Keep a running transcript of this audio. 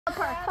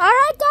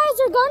Alright guys,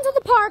 we're going to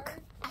the park.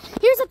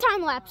 Here's a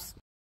time lapse.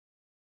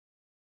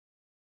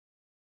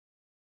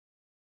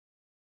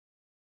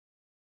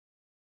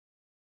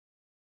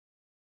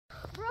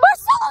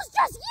 Marcelo's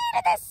just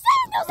yeeted his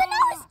sandals and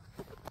now he's...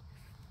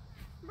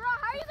 Bro,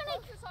 how are you gonna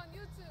make this on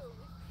YouTube?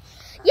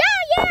 Yeah,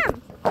 I am.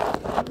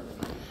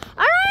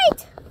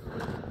 Alright.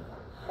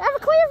 Have a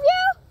clear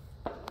view?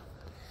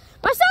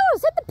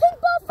 Marcelo's hit the pink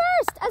ball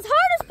first, as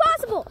hard as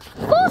possible.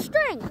 Full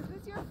string. Is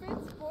this your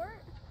fifth sport?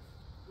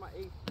 My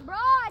eighth. Bro,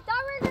 I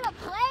thought we were gonna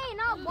play,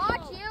 not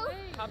watch you.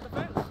 Top the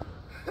fence.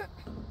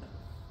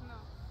 No.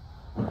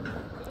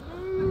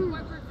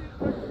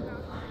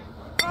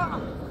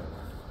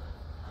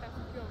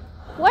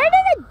 Where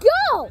did it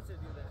go?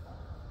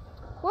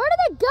 Where did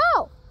it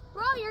go?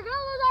 Bro, you're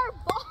gonna lose our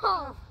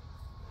ball.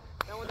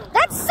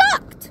 That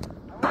sucked.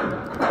 Are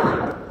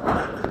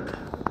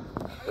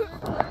you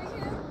recording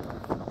him?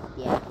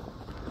 Yeah.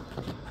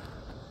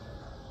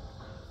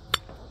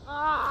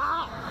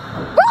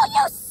 Bro,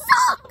 you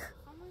suck!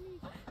 How many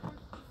sports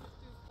does this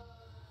do?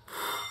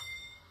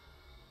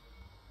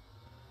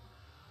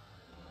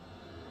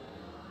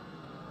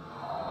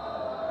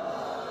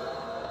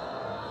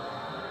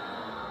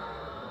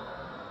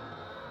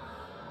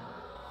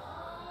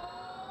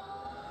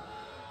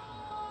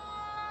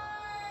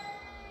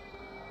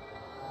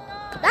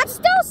 That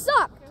still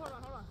sucked. Okay, hold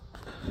on.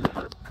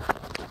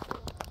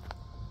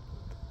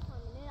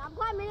 I'm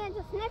climbing in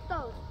to sniff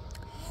those.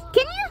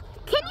 Can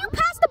you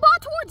pass the ball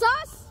towards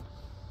us?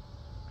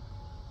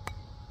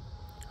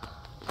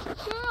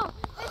 Girl,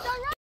 it's a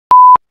run.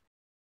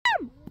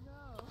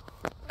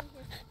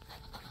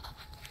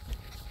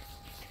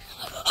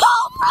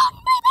 Home run,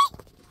 baby!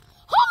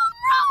 Home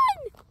run!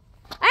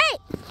 Hey,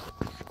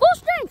 full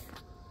strength.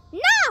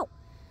 Now!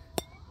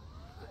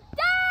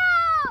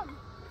 Down!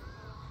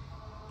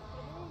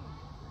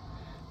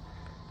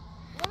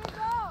 Where'd it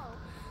go?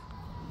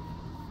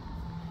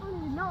 I don't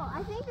even know.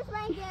 I think this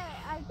might get.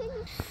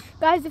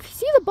 Guys, if you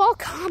see the ball,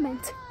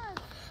 comment.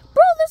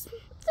 Bro, this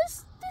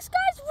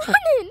guy's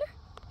running.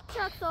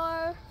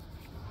 Chuckthor.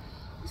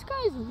 This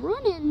guy's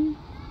running.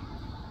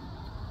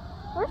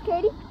 Where's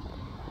Katie?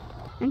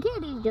 And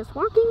Katie's just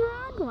walking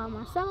around while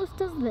Marcellus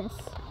does this.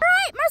 All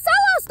right,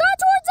 Marcellus, throw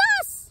towards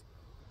us.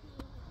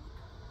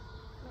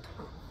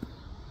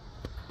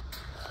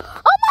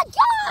 Oh my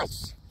gosh!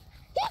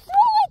 He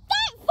threw it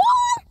that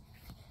far!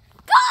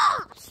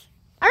 Gosh!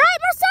 All right,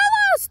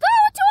 Marcellus, throw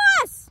it to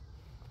us.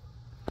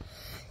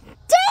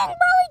 Dang,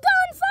 bro, he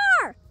going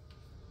far.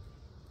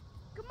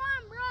 Come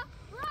on, bro.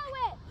 Throw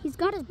it. He's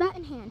got his bat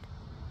in hand.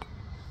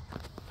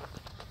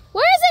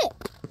 Where is it?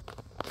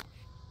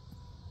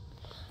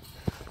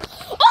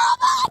 Oh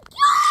my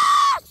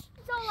gosh!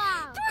 So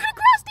loud. Threw it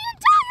across the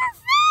entire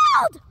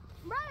field!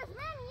 Bro, this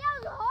man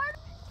yells hard.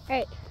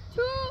 Right. To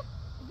the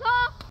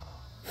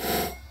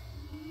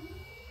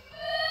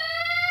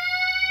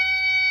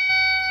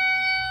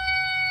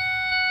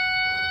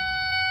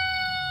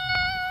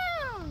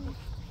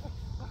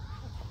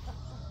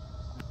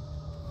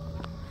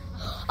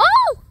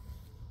Oh!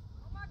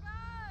 Oh my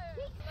God.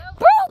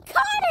 Bro,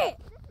 caught it!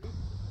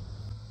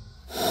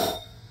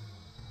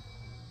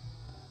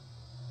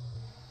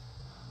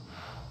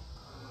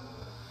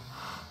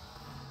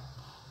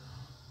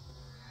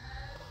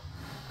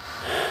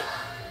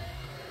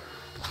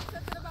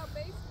 something about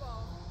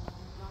baseball.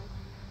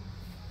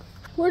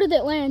 Where did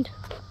it land?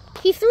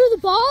 He threw the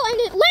ball and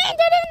it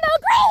landed in the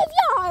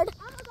graveyard!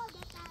 I'm gonna go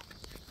get that.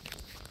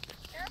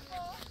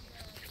 Careful.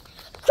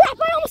 Crap,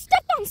 I almost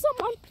stepped on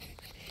someone!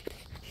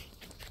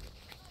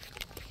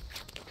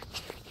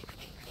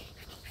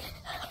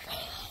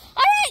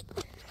 Alright!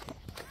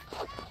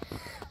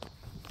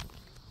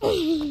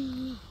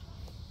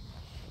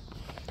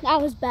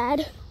 That was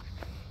bad.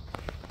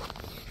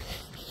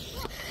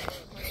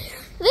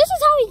 This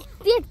is how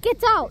he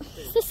gets out.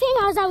 It's the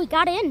same as how we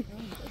got in.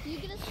 If you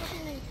get us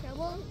fucking in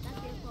trouble,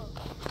 that's your fault.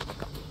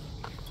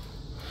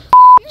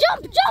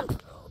 Jump,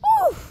 jump!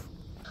 Oof.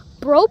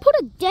 Bro put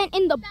a dent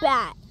in the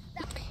bat.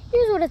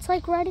 Here's what it's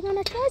like riding on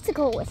a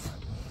tricycle with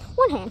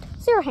one hand,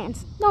 0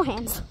 hands, no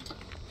hands.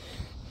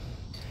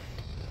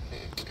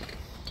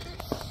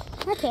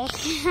 Okay.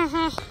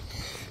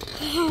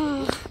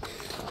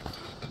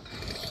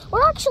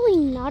 We're actually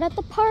not at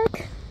the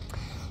park.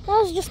 That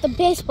was just a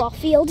baseball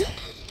field.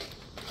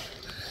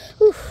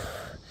 Oof.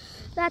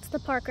 That's the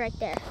park right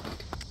there.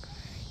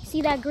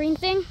 See that green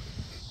thing?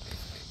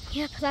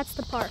 Yep, that's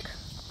the park.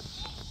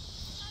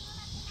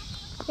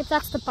 Yep,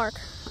 that's the park.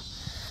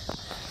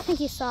 I think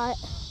you saw it.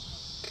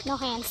 No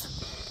hands.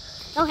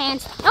 No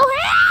hands. No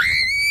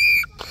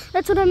hands!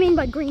 That's what I mean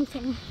by green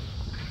thing.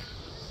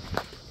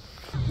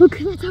 Look,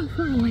 that's how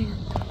far away I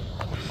am.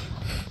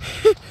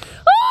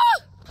 Ah!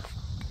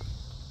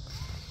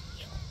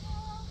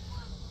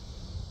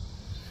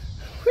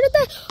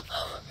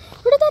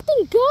 Where did that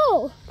thing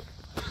go?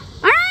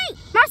 Alright,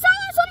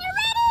 Marcellus, when you're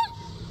ready.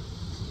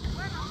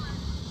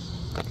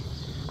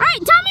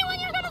 Alright, tell me when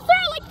you're gonna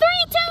throw, like 3,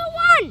 2,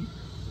 1.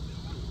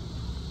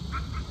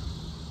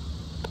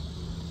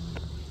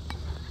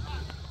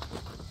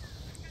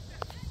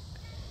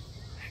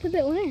 Did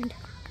it land?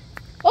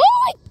 Oh,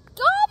 I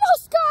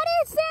almost got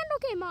it! Sandal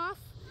came off.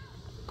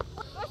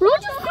 Bro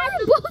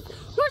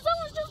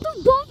Marcelo's just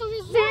threw both of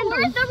his sandals.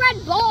 Where's the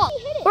red ball?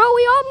 Bro,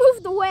 we all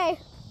moved away.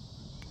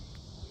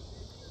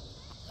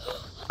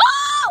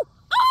 Oh!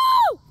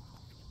 Oh!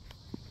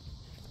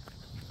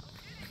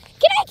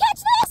 Can I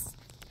catch this?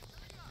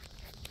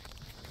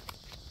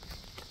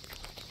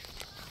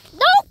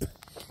 Nope!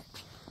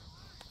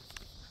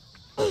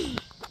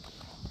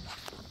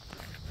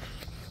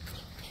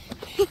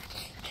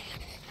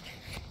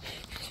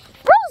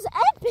 Bro's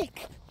epic.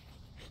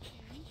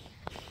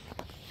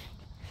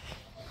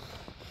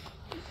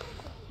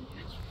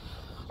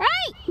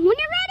 Right, when you're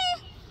ready.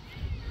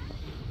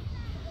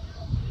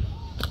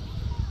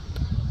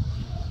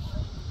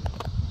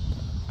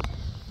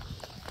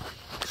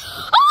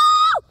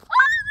 Oh!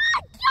 Oh my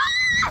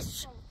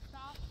gosh!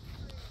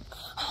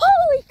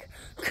 Holy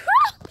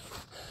crap!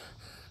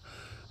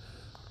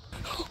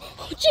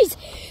 Oh, jeez,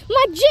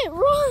 my jet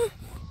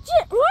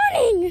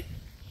running.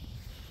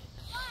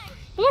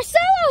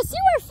 Marcelos,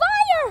 you were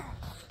fire!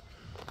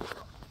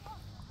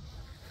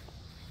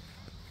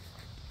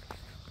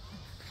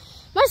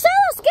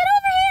 Marcelos, get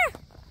over here!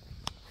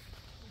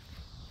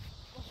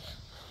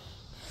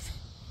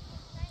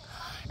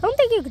 I don't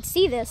think you could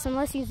see this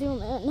unless you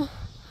zoom in.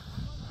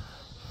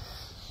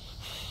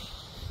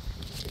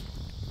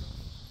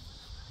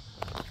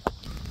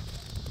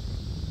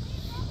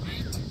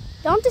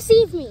 Don't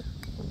deceive me.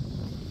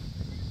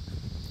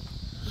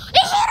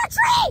 It hit a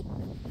tree!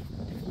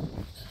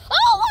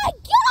 Oh my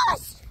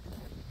gosh!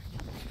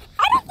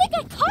 I don't think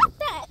I caught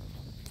that.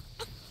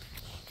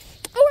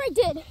 Oh, I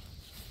did.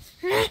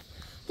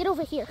 Get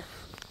over here.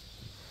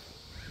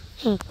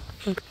 All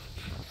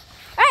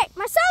right,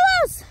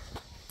 Marcelos.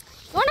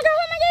 You want to go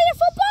home and get your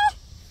football?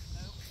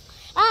 No.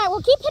 All right,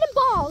 we'll keep hitting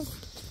balls.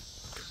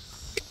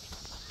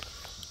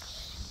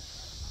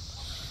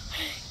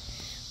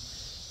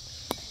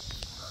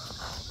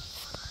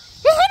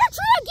 He hit a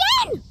tree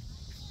again!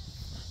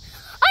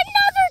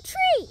 Another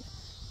tree!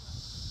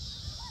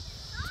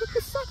 Took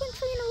the second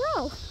tree in a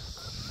row.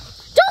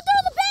 Don't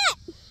throw the bat!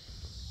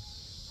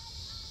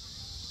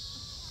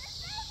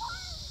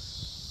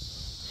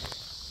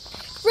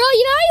 Bro,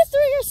 you know how you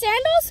threw your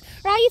sandals?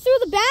 Or how you threw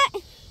the bat?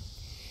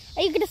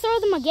 Are you gonna throw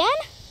them again?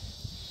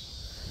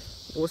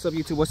 What's up,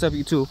 YouTube? What's up,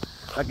 YouTube?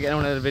 Back again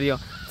on another video.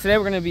 Today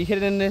we're gonna be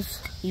hitting this,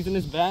 using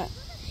this bat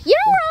You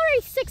know we're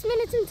already 6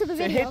 minutes into the to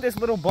video. hit this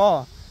little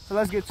ball. So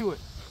let's get to it.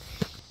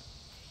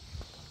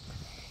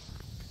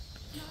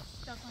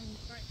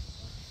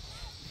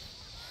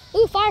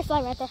 Ooh,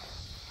 firefly right there.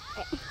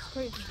 Right.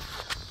 Crazy.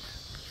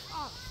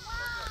 Oh.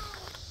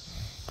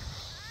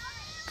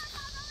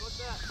 What's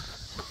that?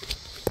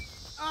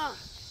 Ah.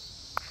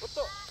 What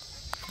the?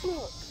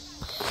 Oh.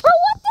 Bro,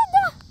 what did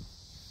the...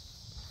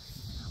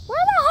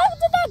 Where the heck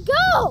did that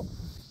go?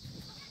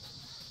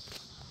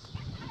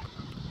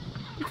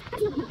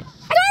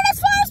 Start as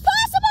far as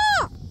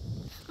possible!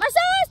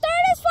 Marcellus,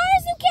 start as far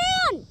as you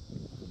can!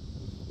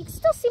 You can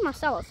still see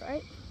Marcellus,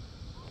 right?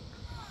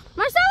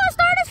 Marcellus,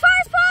 start as far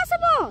as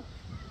possible!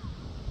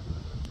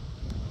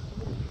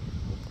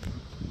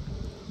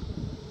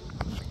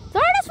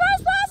 Start as far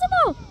as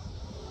possible!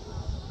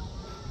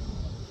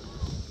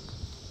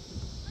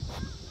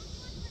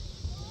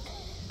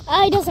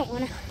 He doesn't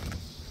want to.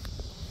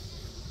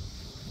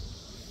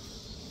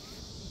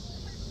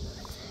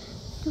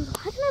 Dude,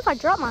 imagine if I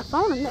drop my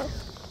phone in there.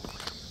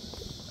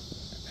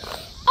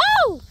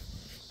 Oh!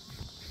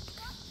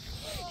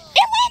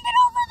 It landed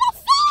over the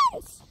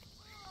fence!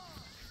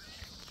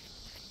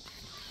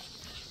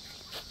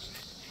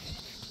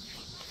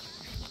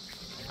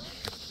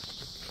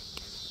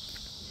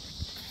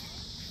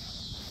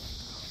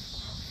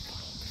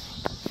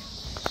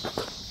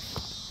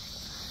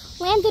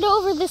 Landed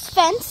over this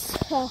fence.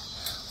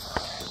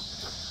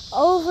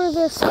 Over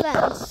this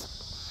fence.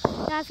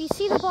 Now, if you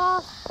see the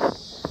ball,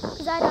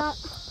 because I don't.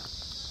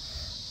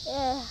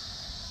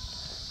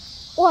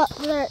 Well,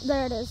 there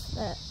it is.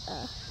 Yeah,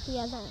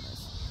 there it is.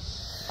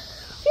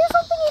 Here's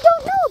something you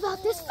don't know about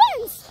this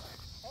fence.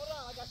 Hold on,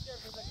 I got scared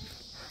for a second.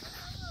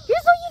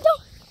 Here's what you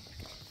don't.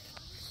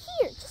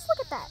 Here, just look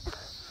at that.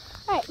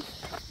 All right.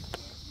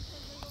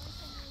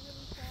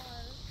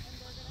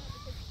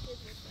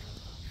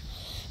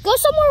 Go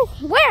somewhere.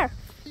 Where?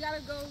 You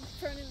gotta go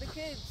turn in the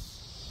kids.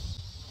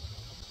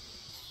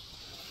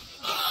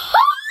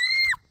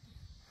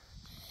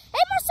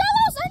 Hey,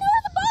 Marcellus, I know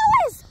where the ball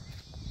is.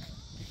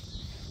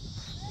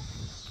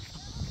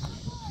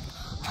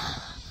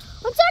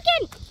 1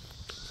 second.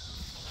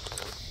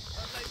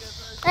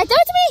 All right, throw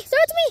it to me.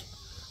 Throw it to me.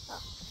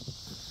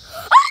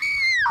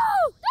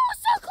 Oh! That was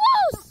so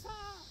close.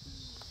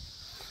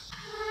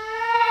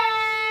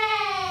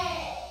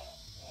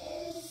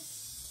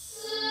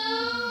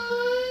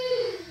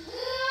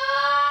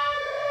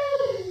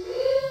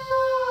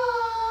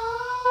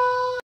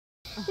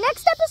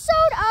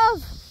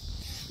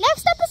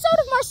 Next episode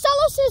of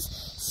Marcellus is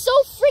So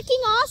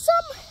Freaking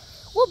Awesome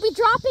will be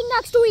dropping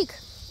next week.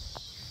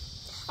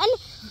 And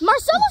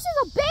Marcellus is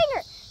a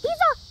banger.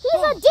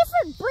 He's a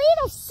different breed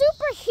of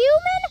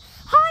superhuman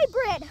high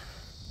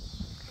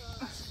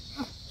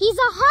He's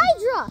a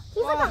hydra.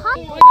 He's like a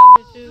hydra.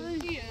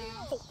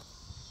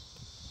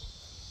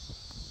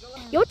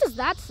 Yo, what does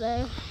that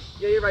say?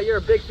 Yeah, you're right. You're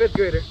a big 5th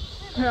grader.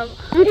 Oh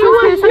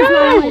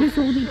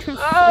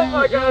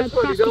my God, that's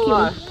funny. Don't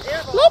lie. Maybe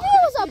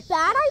it was a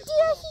bad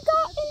idea he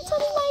got into,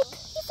 like,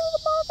 he threw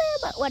the ball there,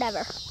 but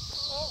whatever.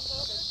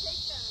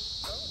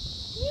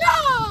 No!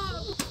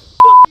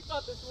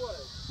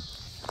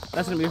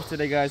 That's gonna be it for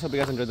today, guys. Hope you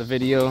guys enjoyed the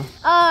video.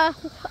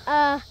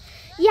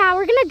 Yeah,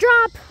 we're gonna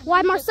drop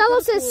why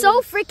Marcelos is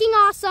so freaking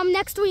awesome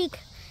next week.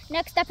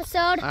 Next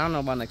episode. I don't know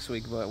about next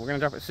week, but we're gonna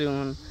drop it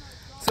soon.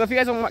 So if you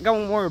guys want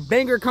more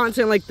banger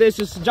content like this,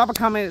 just drop a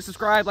comment,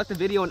 subscribe, like the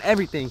video, and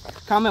everything.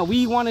 Comment.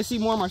 We want to see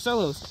more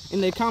Marcelos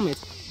in the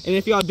comments. And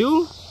if y'all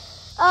do,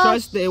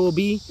 trust that it will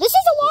be. This is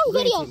a long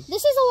video.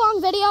 This is a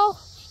long video.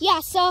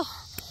 Yeah. So,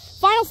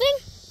 final thing.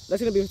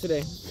 That's gonna be it for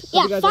today.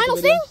 Yeah. Final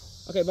thing.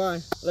 Okay.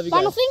 Bye. Love you guys.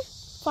 Final thing.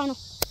 Final.